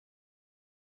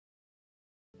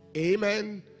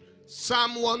Amen.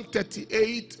 Psalm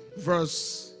 138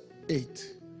 verse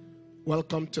 8.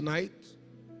 Welcome tonight.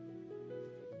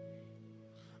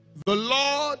 The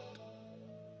Lord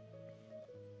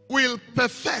will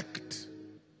perfect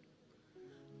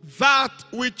that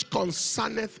which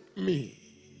concerneth me.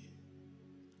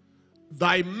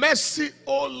 Thy mercy,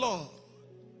 O Lord,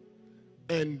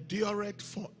 endureth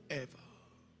forever.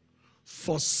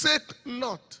 Forsake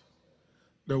not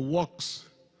the works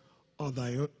of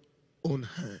thy own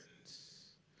hands.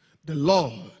 The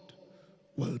Lord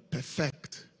will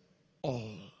perfect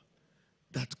all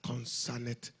that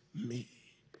concerneth me.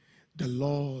 The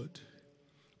Lord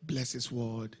bless his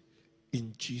word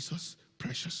in Jesus'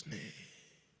 precious name.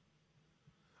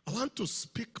 I want to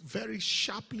speak very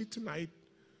sharply tonight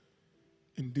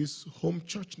in this home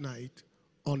church night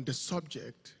on the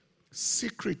subject,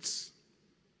 secrets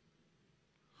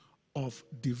of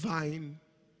divine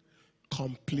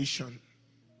completion.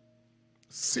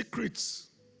 Secrets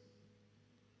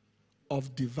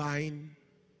of divine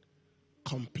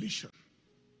completion.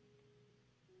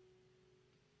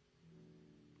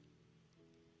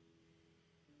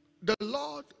 The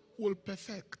Lord will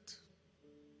perfect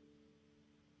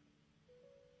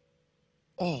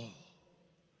all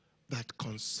that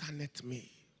concerneth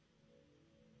me.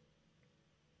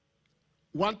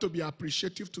 Want to be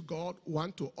appreciative to God,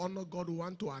 want to honor God,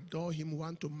 want to adore him,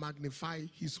 want to magnify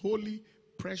his holy,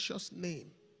 precious name.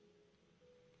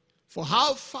 For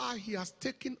how far he has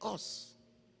taken us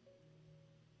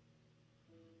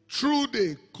through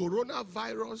the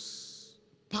coronavirus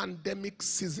pandemic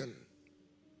season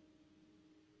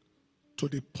to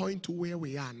the point where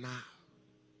we are now.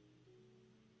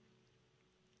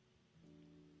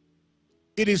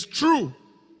 It is true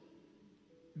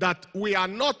that we are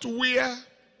not where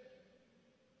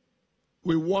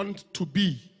we want to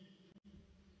be.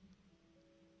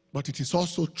 But it is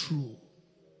also true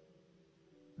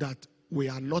that we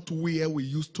are not where we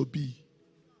used to be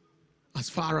as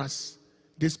far as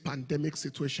this pandemic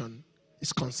situation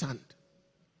is concerned.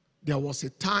 There was a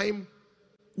time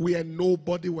where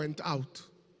nobody went out.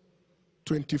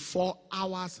 24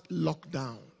 hours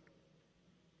lockdown.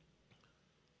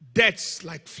 Deaths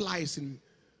like flies in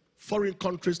foreign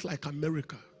countries like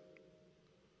America.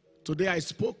 Today I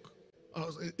spoke,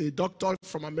 a doctor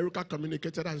from America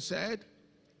communicated and said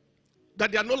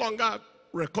that they are no longer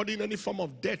recording any form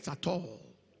of deaths at all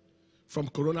from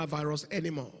coronavirus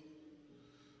anymore.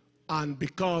 And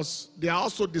because they are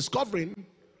also discovering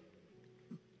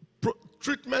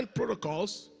treatment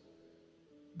protocols,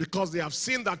 because they have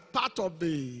seen that part of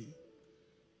the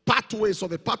pathways or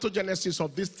the pathogenesis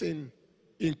of this thing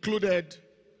included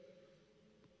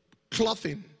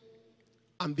clothing,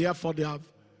 and therefore they have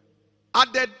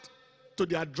added to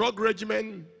their drug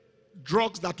regimen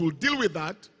drugs that will deal with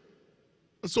that.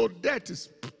 So death is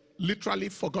literally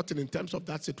forgotten in terms of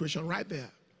that situation right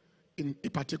there in a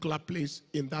particular place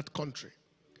in that country.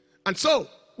 And so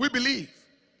we believe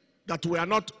that we are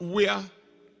not where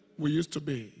we used to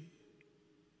be.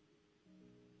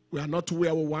 We are not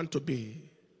where we want to be,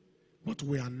 but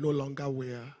we are no longer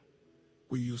where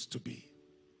we used to be.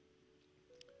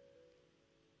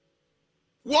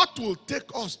 What will take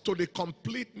us to the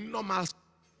complete normalcy?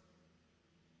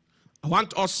 I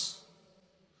want us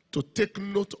to take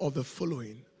note of the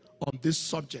following on this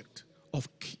subject of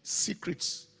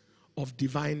secrets of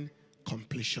divine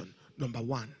completion. Number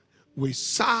one, we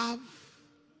serve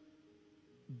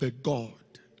the God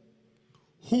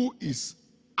who is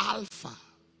Alpha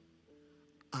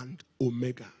and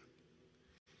Omega.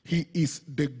 He is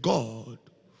the God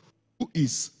who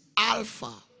is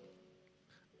Alpha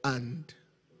and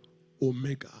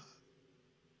Omega.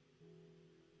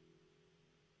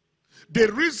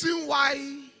 The reason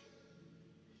why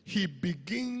he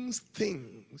begins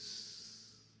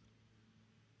things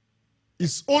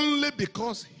is only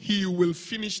because he will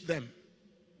finish them.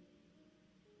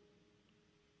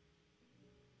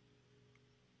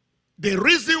 The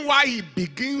reason why he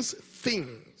begins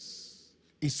things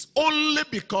is only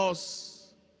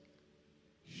because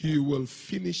he will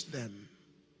finish them.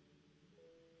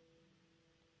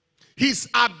 His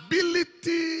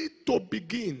ability to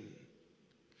begin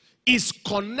is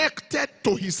connected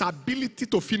to his ability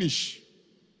to finish.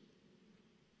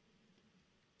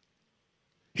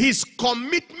 His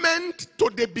commitment to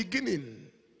the beginning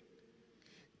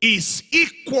is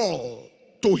equal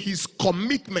to his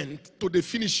commitment to the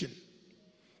finishing.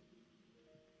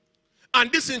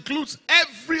 And this includes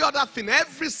every other thing,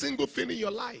 every single thing in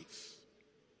your life.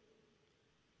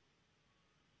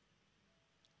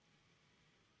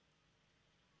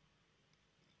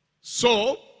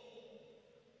 So,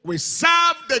 we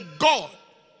serve the God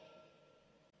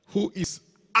who is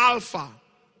Alpha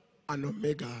and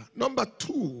Omega. Number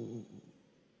 2,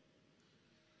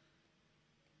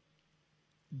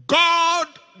 God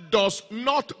does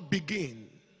not begin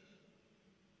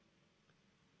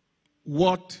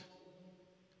what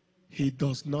he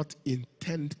does not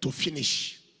intend to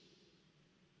finish.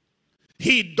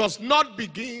 He does not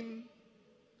begin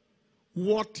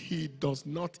what he does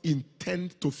not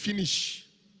intend to finish.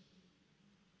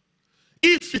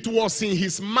 If it was in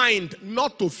his mind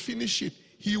not to finish it,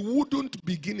 he wouldn't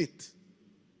begin it.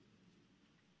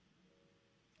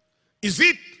 Is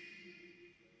it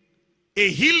a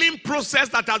healing process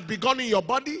that has begun in your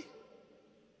body?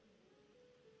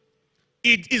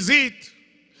 Is it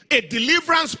a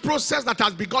deliverance process that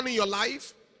has begun in your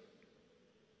life?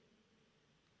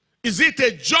 Is it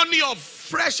a journey of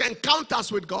fresh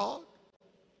encounters with God?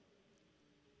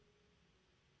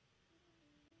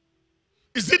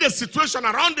 Is it a situation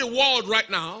around the world right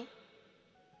now?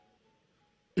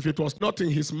 If it was not in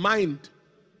his mind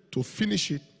to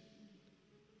finish it,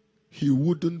 he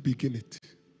wouldn't begin it.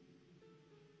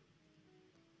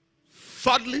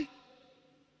 Thirdly,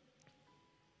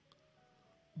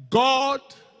 God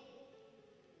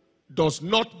does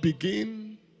not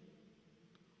begin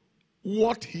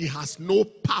what he has no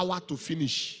power to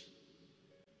finish.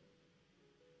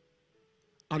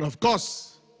 And of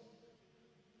course,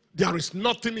 there is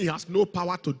nothing he has no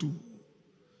power to do.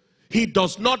 He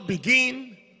does not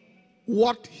begin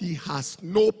what he has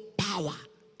no power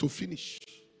to finish.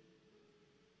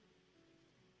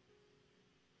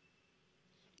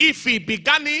 If he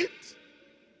began it,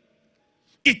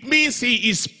 it means he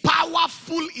is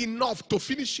powerful enough to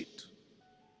finish it.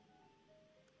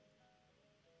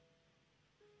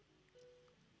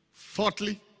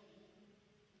 Fourthly,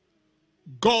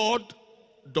 God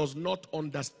does not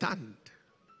understand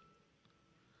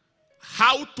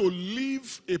how to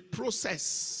leave a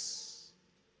process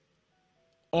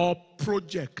or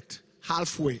project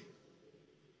halfway.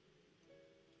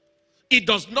 He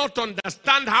does not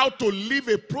understand how to leave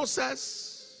a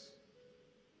process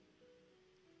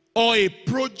or a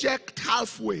project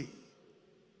halfway.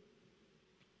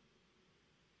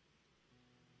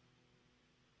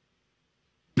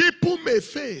 People may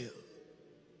fail,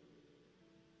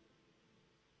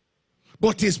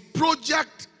 but his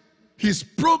project, his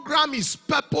program, his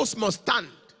purpose must stand.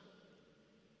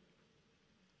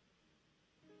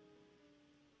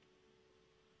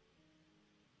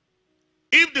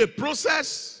 If the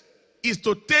process is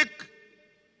to take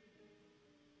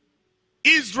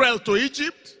Israel to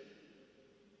Egypt,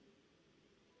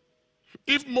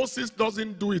 if Moses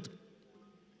doesn't do it,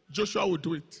 Joshua will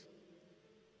do it.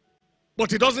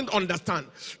 But he doesn't understand.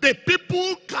 The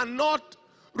people cannot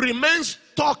remain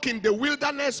stuck in the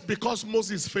wilderness because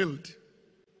Moses failed.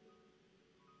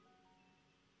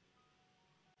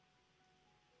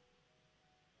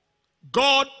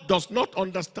 God does not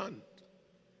understand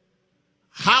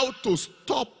how to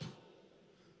stop,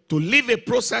 to leave a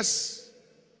process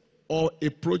or a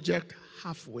project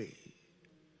halfway.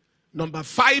 Number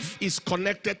 5 is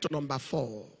connected to number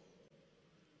 4.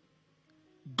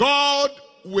 God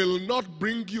will not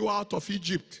bring you out of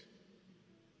Egypt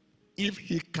if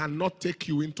he cannot take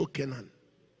you into Canaan.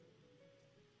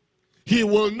 He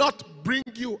will not bring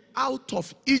you out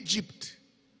of Egypt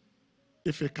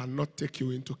if he cannot take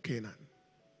you into Canaan.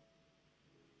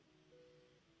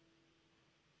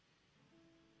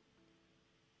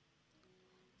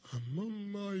 I'm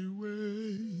on my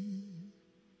way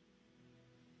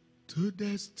to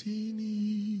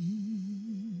destiny.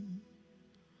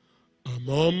 I'm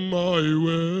on my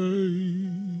way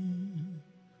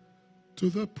to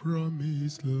the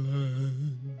promised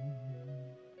land.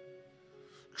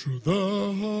 Through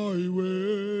the highway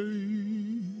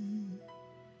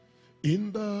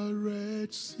in the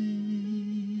Red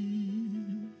Sea,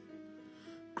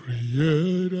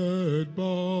 created by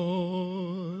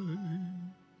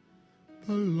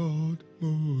the Lord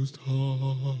Most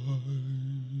High.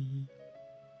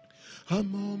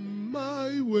 I'm on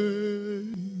my way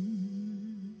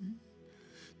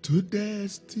to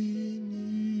destiny.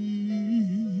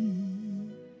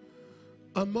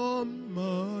 I'm on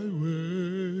my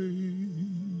way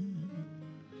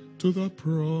to the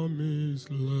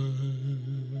promised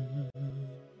land.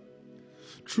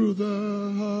 Through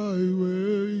the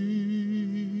highway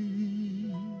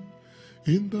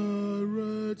in the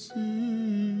Red Sea,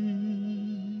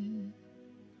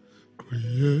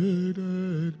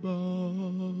 created by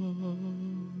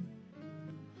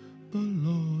the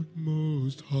Lord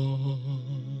Most High.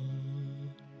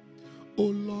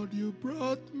 Oh Lord, you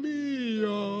brought me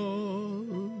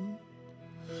up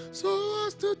so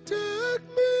as to take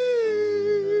me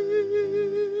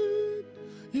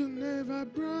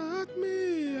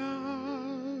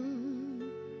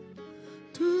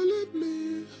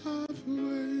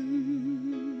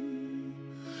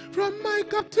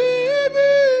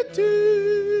captivity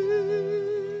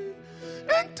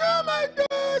into my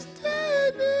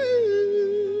destiny.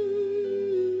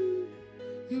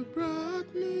 You brought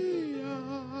me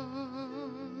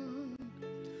out,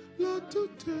 Lord, to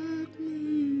take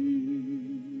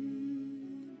me.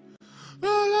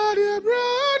 Oh Lord, you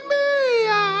brought me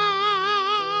out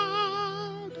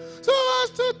so as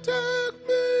to take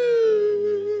me.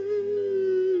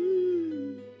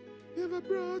 You never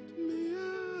brought me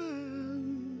out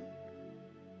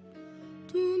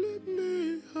to let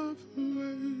me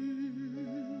halfway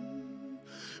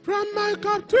from my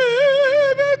captivity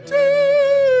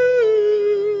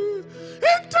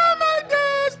into my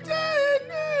destiny.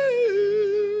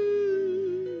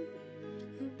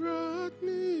 You brought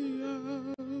me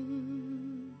out,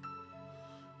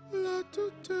 Lord, to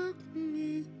take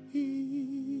me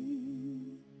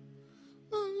in.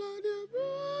 Oh Lord, you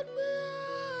brought me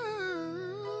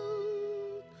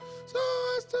out so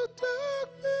as to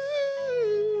take me.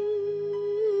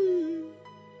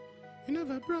 You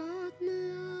never brought me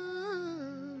out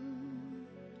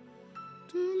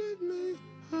to let me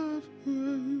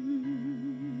halfway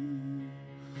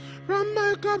from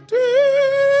my captivity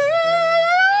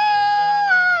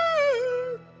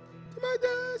to my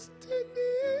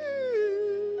destiny.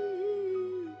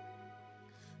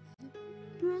 You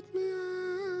brought me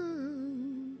out,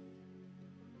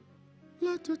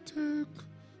 Lord, to take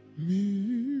me.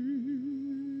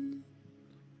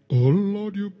 Oh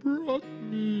Lord, you brought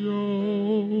me out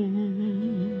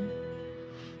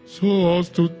so as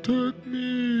to take me.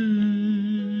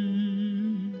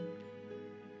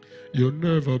 You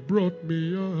never brought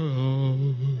me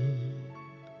out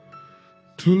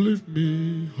to leave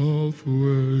me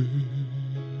halfway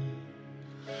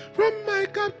from my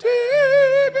captivity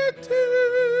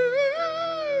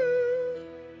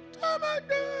to my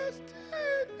destiny.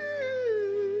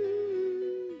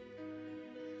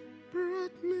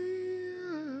 Brought me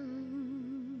out,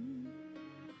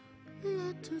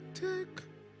 Lord, to take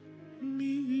me.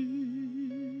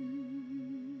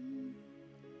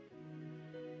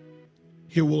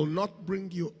 He will not bring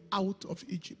you out of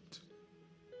Egypt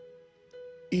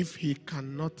if he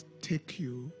cannot take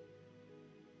you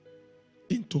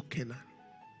into Canaan.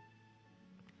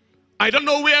 I don't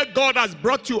know where God has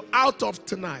brought you out of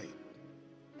tonight.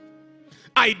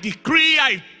 I decree,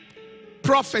 I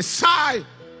prophesy,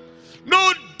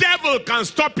 no devil can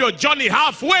stop your journey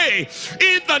halfway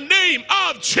in the name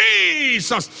of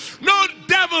Jesus. No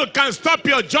devil can stop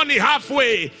your journey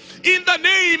halfway in the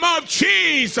name of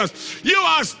Jesus. You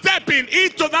are stepping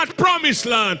into that promised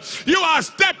land. You are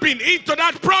stepping into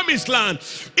that promised land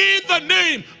in the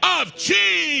name of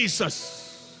Jesus.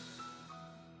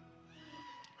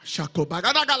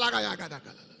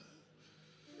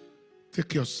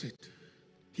 Take your seat.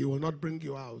 He will not bring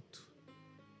you out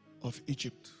of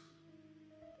Egypt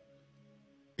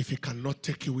if he cannot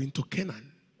take you into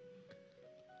Canaan.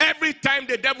 Every time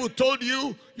the devil told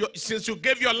you, since you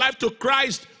gave your life to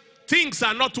Christ, things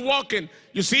are not working.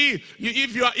 You see,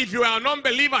 if you are an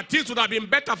unbeliever, things would have been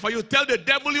better for you. Tell the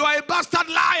devil you are a bastard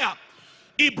liar.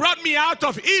 He brought me out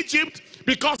of Egypt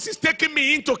because he's taking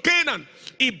me into Canaan.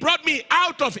 He brought me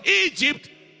out of Egypt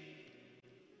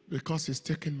because he's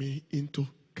taking me into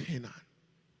Canaan.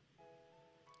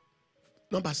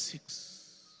 Number 6.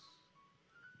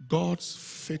 God's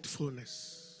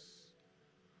faithfulness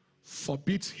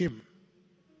forbids him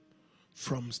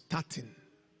from starting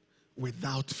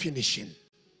without finishing.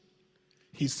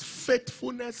 His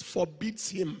faithfulness forbids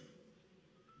him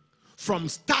from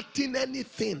starting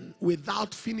anything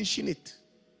without finishing it.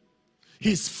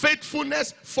 His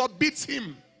faithfulness forbids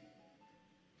him.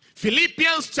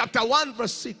 Philippians chapter 1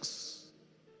 verse 6.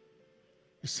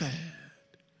 He said,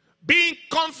 being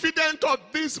confident of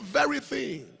this very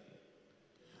thing,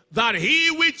 that he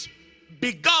which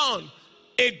began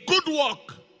a good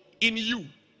work in you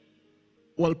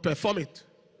will perform it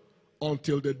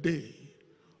until the day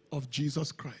of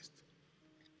Jesus Christ.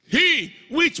 He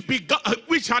which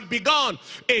had begun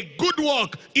a good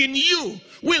work in you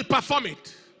will perform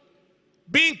it.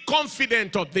 Being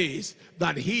confident of this,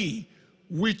 that he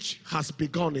which has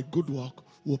begun a good work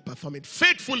will perform it.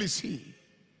 Faithful is he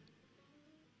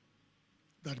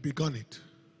that begun it,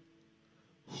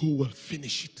 who will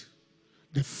finish it.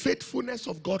 The faithfulness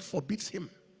of God forbids him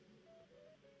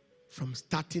from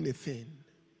starting a thing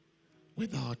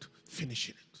without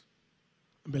finishing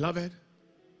it. Beloved,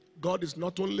 God is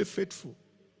not only faithful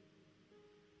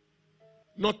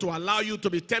not to allow you to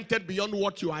be tempted beyond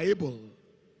what you are able,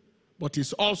 but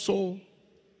is also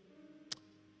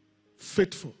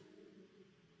faithful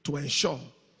to ensure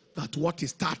that what he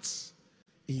starts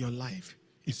in your life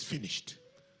is finished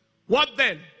What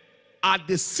then are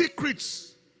the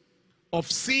secrets of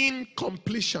seeing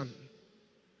completion?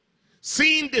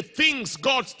 Seeing the things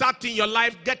God started in your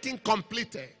life getting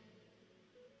completed.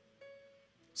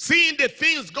 Seeing the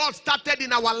things God started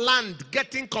in our land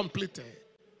getting completed.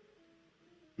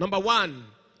 Number one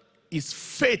is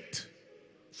faith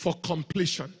for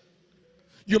completion.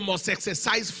 You must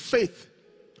exercise faith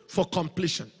for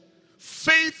completion.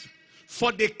 Faith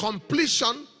for the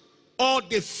completion or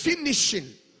the finishing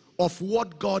of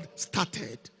what God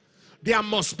started. There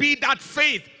must be that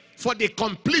faith for the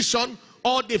completion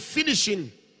or the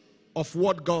finishing of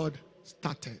what God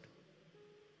started.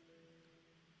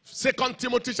 2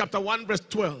 Timothy chapter 1 verse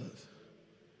 12.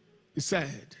 He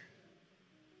said,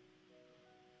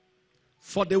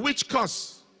 for the which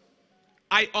cause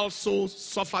I also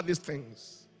suffer these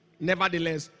things.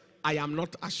 Nevertheless, I am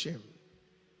not ashamed.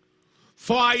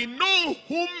 For I know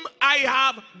whom I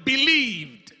have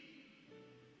believed,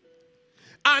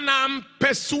 and am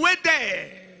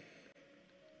persuaded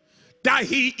that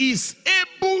he is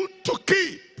able to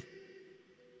keep.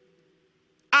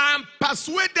 I am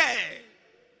persuaded.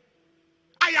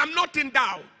 I am not in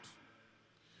doubt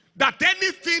that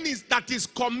anything that is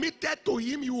committed to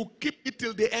him, he will keep it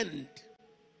till the end.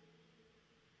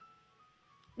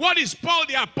 What is Paul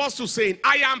the apostle saying?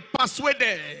 I am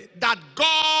persuaded that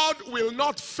God will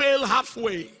not fail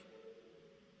halfway.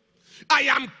 I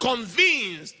am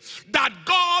convinced that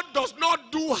God does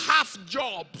not do half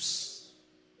jobs.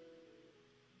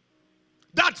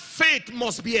 That faith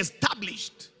must be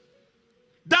established.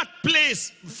 That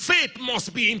faith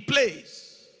must be in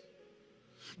place.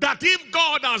 That if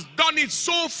God has done it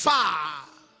so far,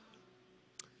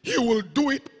 he will do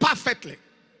it perfectly.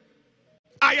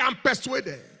 I am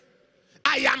persuaded.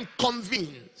 I am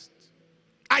convinced.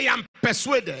 I am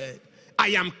persuaded. I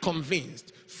am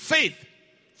convinced. Faith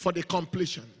for the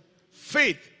completion.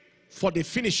 Faith for the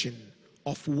finishing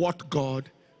of what God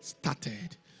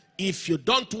started. If you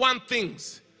don't want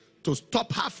things to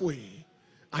stop halfway,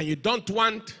 and you don't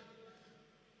want,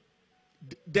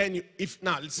 then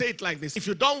now let's say it like this. If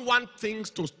you don't want things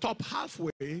to stop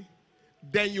halfway,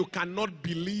 then you cannot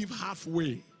believe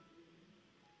halfway.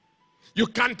 You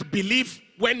can't believe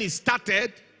when it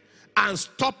started and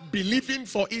stop believing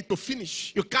for it to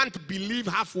finish. You can't believe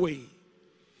halfway.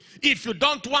 If you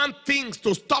don't want things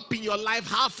to stop in your life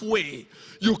halfway,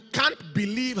 you can't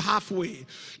believe halfway.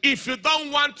 If you don't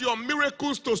want your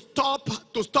miracles to stop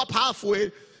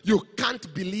halfway, you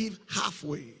can't believe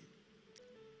halfway.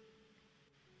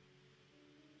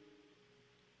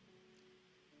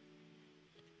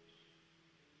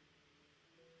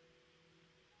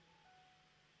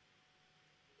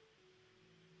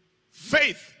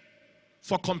 Faith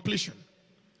for completion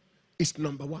is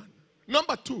number one.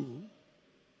 Number two,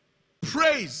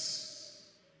 praise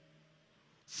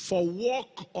for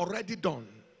work already done.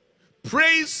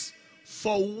 Praise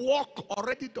for work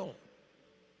already done.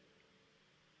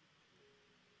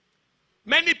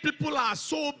 Many people are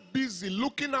so busy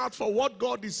looking out for what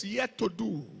God is yet to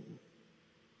do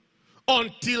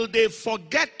until they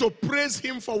forget to praise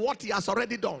him for what he has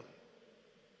already done.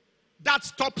 That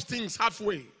stops things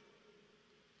halfway.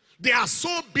 They are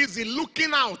so busy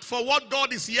looking out for what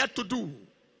God is yet to do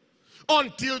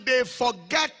until they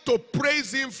forget to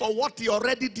praise him for what he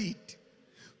already did.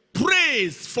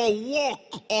 Praise for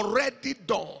work already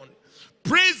done.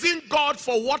 Praising God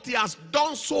for what he has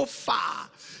done so far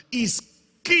is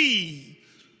key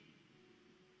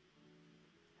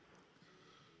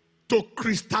to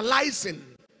crystallizing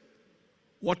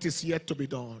what is yet to be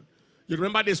done. You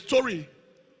remember the story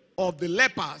of the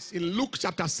lepers in Luke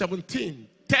chapter 17.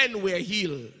 10 were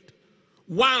healed.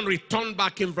 1 returned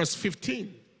back in verse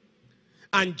 15.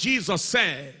 And Jesus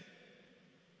said,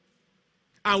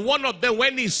 and one of them,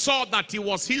 when he saw that he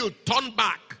was healed, turned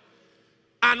back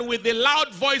and with a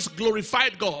loud voice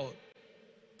glorified God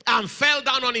and fell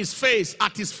down on his face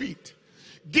at his feet,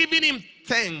 giving him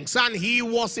thanks. And he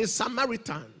was a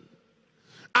Samaritan.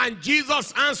 And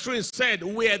Jesus answering said,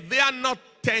 were there not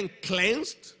 10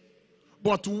 cleansed?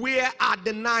 But where are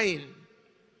the 9?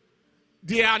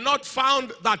 They are not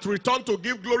found that return to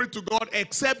give glory to God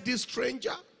except this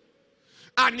stranger.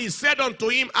 And he said unto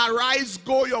him, arise,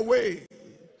 go your way.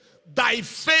 Thy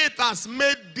faith has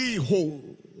made thee whole.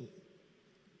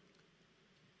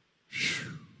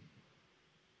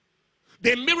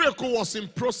 The miracle was in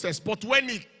process, but when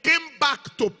he came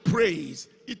back to praise,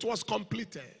 it was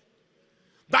completed.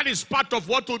 That is part of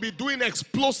what we'll be doing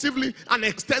explosively and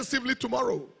extensively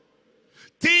tomorrow.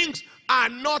 Things are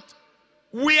not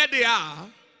where they are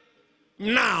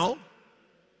now,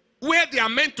 where they are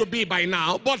meant to be by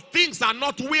now, but things are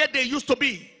not where they used to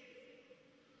be.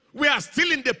 We are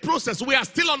still in the process. We are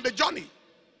still on the journey.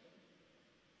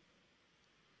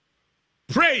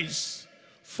 Praise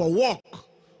for work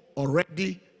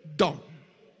already done.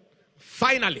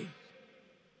 Finally,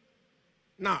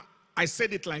 now I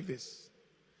said it like this: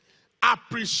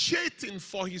 appreciating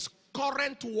for his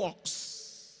current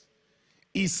works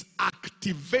is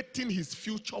activating his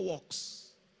future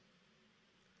works.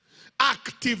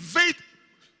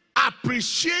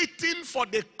 Appreciating for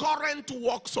the current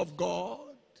works of God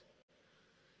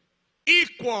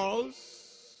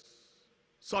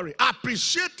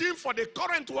appreciating for the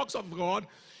current works of God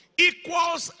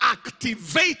equals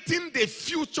activating the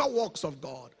future works of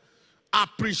God.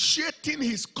 Appreciating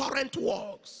his current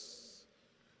works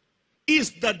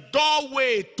is the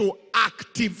doorway to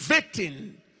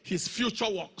activating his future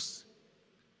works.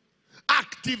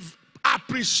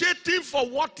 Appreciating for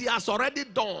what he has already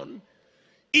done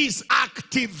is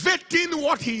activating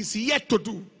what he is yet to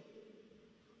do.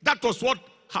 That was what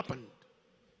happened.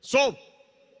 So,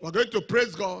 we're going to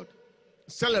praise God,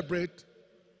 celebrate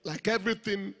like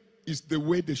everything is the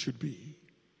way they should be.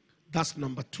 That's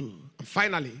number 2. And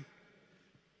finally,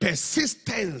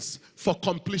 persistence for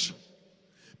completion.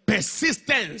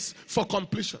 Persistence for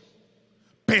completion.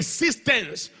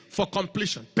 Persistence for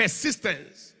completion.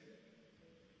 Persistence.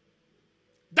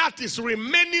 That is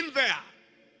remaining there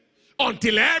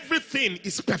until everything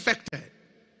is perfected.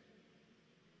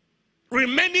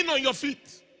 Remaining on your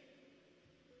feet.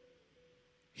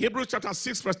 Hebrews chapter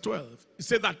 6 verse 12. It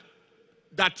says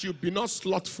that you be not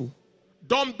slothful.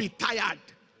 Don't be tired.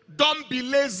 Don't be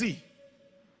lazy.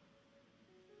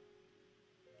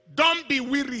 Don't be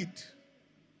wearied.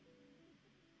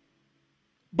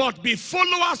 But be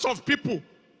followers of people,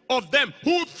 of them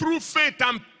who through faith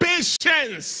and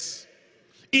patience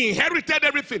inherited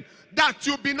everything. That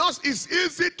you be not, it's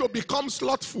easy to become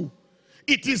slothful.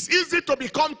 It is easy to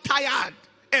become tired,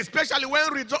 especially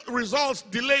when results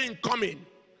delay in coming.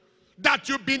 That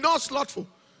you be not slothful.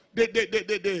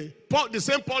 The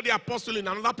same Paul the apostle in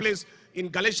another place in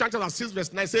Galatians chapter 6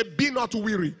 verse 9 said, be not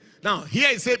weary. Now here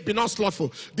he said, be not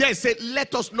slothful. There he said,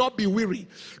 let us not be weary.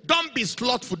 Don't be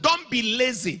slothful. Don't be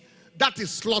lazy. That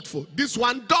is slothful. This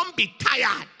one, don't be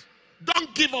tired.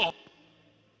 Don't give up.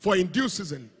 For in due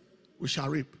season we shall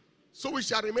reap. So we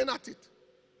shall remain at it.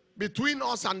 Between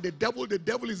us and the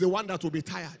devil is the one that will be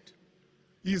tired.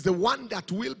 He is the one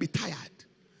that will be tired.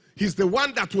 He's the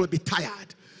one that will be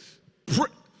tired.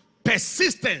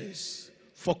 Persistence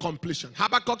for completion.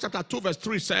 Habakkuk chapter 2 verse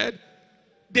 3 said,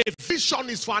 the vision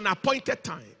is for an appointed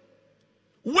time.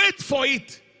 Wait for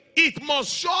it. It must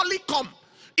surely come.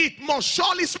 It must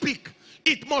surely speak.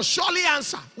 It must surely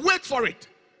answer. Wait for it.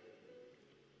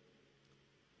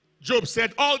 Job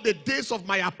said, all the days of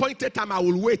my appointed time I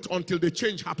will wait until the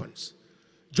change happens.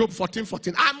 Job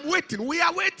 14:14. I'm waiting. We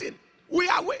are waiting. We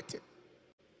are waiting.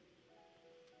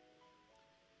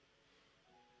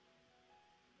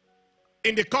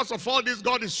 In the course of all this,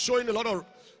 God is showing a lot of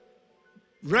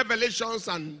revelations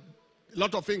and a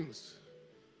lot of things.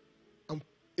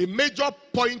 A major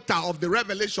pointer of the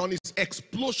revelation is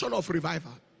explosion of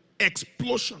revival.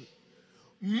 Explosion.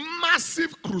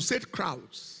 Massive crusade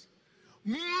crowds.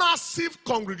 Massive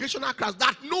congregational crowds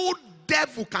that no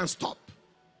devil can stop.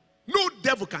 No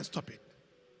devil can stop it.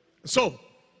 So,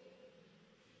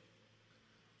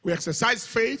 we exercise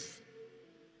faith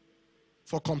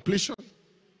for completion.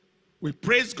 We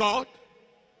praise God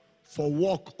for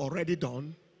work already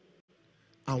done,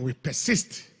 and we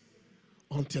persist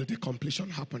until the completion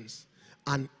happens.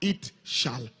 And it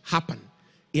shall happen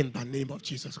in the name of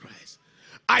Jesus Christ.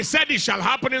 I said it shall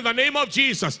happen in the name of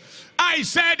Jesus. I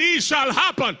said it shall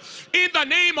happen in the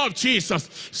name of Jesus.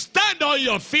 Stand on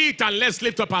your feet and let's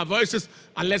lift up our voices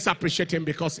and let's appreciate him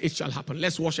because it shall happen.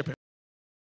 Let's worship him.